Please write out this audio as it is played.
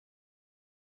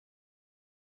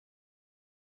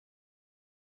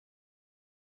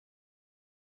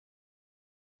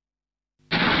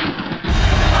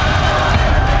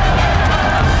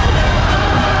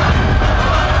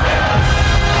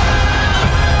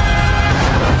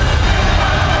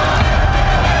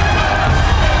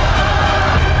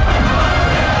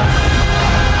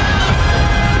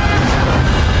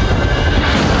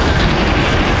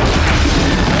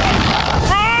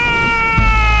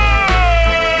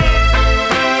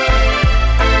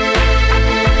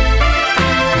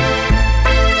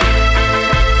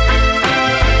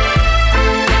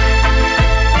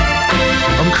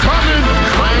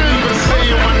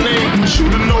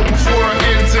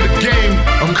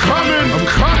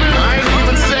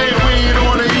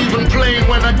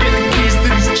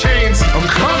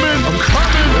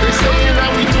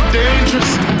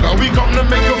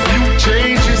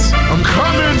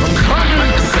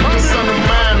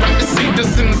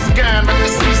scan, like the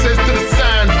sea says to the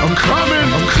sand. I'm coming.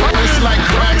 It's like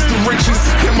rags to riches.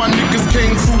 And my niggas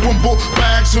came through and bought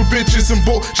bags for bitches and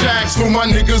bought jacks for my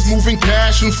niggas, moving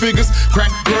cash and figures.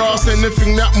 Crack grass,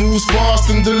 anything that moves fast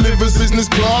and delivers business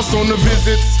class on the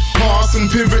visits. Pass and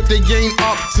pivot, they ain't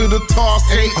up to the task.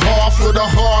 Ain't half of the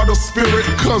heart or spirit,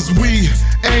 cause we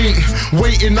ain't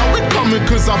waiting. Now we coming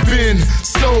cause I've been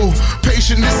so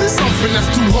patient. This is something that's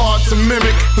too hard to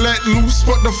mimic. Let loose,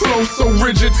 but the flow so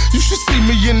rigid. You should see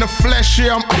me in the flesh,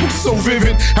 yeah, I'm oh so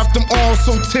vivid. Have them all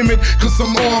so timid, cause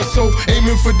I'm also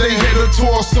aiming for their head or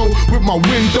torso. With my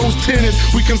windows tinted,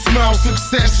 we can smell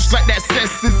success. Just like that says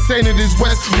it's saying it is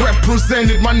West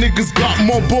represented. My niggas got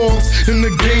more balls in the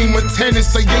game of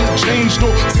tennis. They ain't changed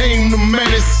or tamed the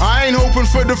menace. I ain't hoping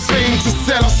for the fame to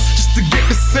sell us, just to get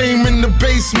the same in the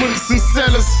basements and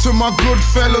cellars. To my good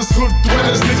fellas, hood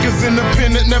dwellers, niggas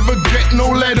independent, never get no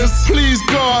letters. Please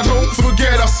God, don't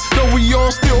forget us, though we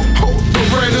all still hold the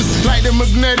redders. Like they're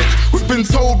magnetic, we've been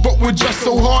told, but we're just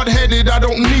so hard-headed. I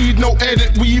don't need no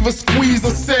edit, we either squeeze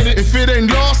or set it. If it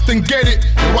ain't lost, then get it.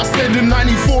 I said in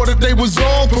 94 that they was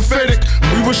all pathetic.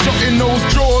 We were shutting those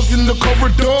drawers in the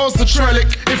corridors of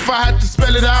Trellick. If I had to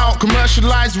spell it out,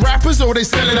 commercialized rappers or they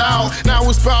sell it out. Now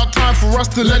it's about time for us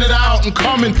to let it out. I'm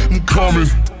coming. I'm coming.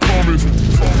 I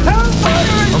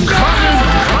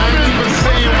ain't even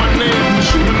saying my name, you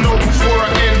should've known before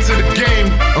I enter the game.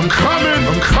 I'm coming.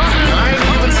 I ain't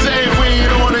even saying we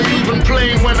ain't on an even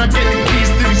plane when I get the keys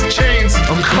to these chains.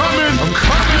 I'm coming.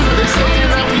 They saying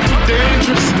that we too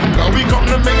dangerous, now we come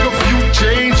to make a few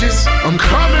changes. I'm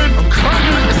coming.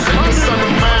 Like the second son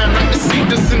of man, like the seed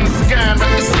that's in the scan,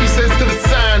 like the sea says to the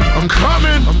sand. I'm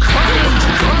coming. What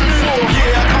you coming for?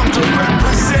 Yeah, I come to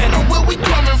represent. And where we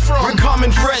coming from? We're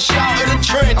coming fresh out of the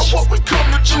trench. And what we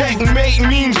coming to? Checkmate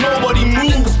means nobody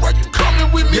move. Why you coming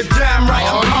with me? You're damn right,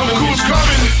 I'm coming. Who's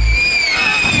coming?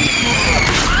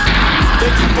 They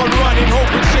keep on running,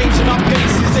 hoping, changing our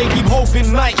paces. They keep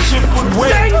hoping night shift would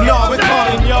wait. No, we're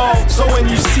coming, yo. So when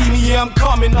you see me, yeah, I'm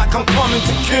coming like I'm coming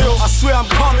to kill. I swear I'm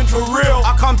coming for real.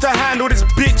 I come to handle this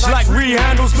bitch like Ree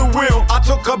handles the wheel. I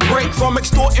took a break from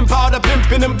extorting powder,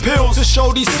 pimping and pills to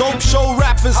show these soap show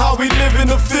rappers how we live in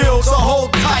the fields. So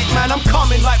hold tight, man, I'm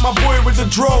coming like my boy with the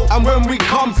dro. And when we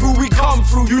come through,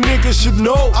 you niggas should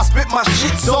know. I spit my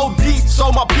shit so deep,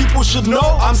 so my people should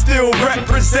know. I'm still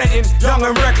representing, young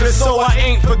and reckless, so I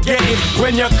ain't forgetting.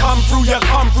 When you come through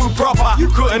proper. You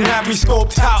couldn't have me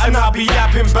scoped out and I'll be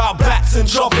yapping about bats and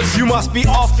choppers. You must be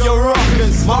off your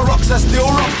rockers. My rocks are still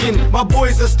rocking, my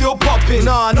boys are still popping.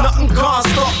 Nah, nothing can't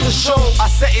stop the show. I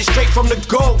set it straight from the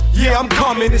go. Yeah, I'm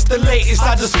coming, it's the latest,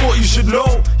 I just thought you should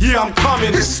know. Yeah, I'm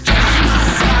coming. It's just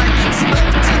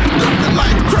nothing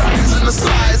like cries in the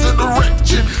size of the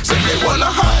wretched. Say they wanna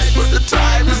hide, but the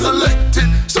time is elected.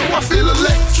 So I feel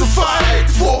electrified.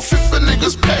 4/5 of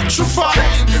niggas petrified.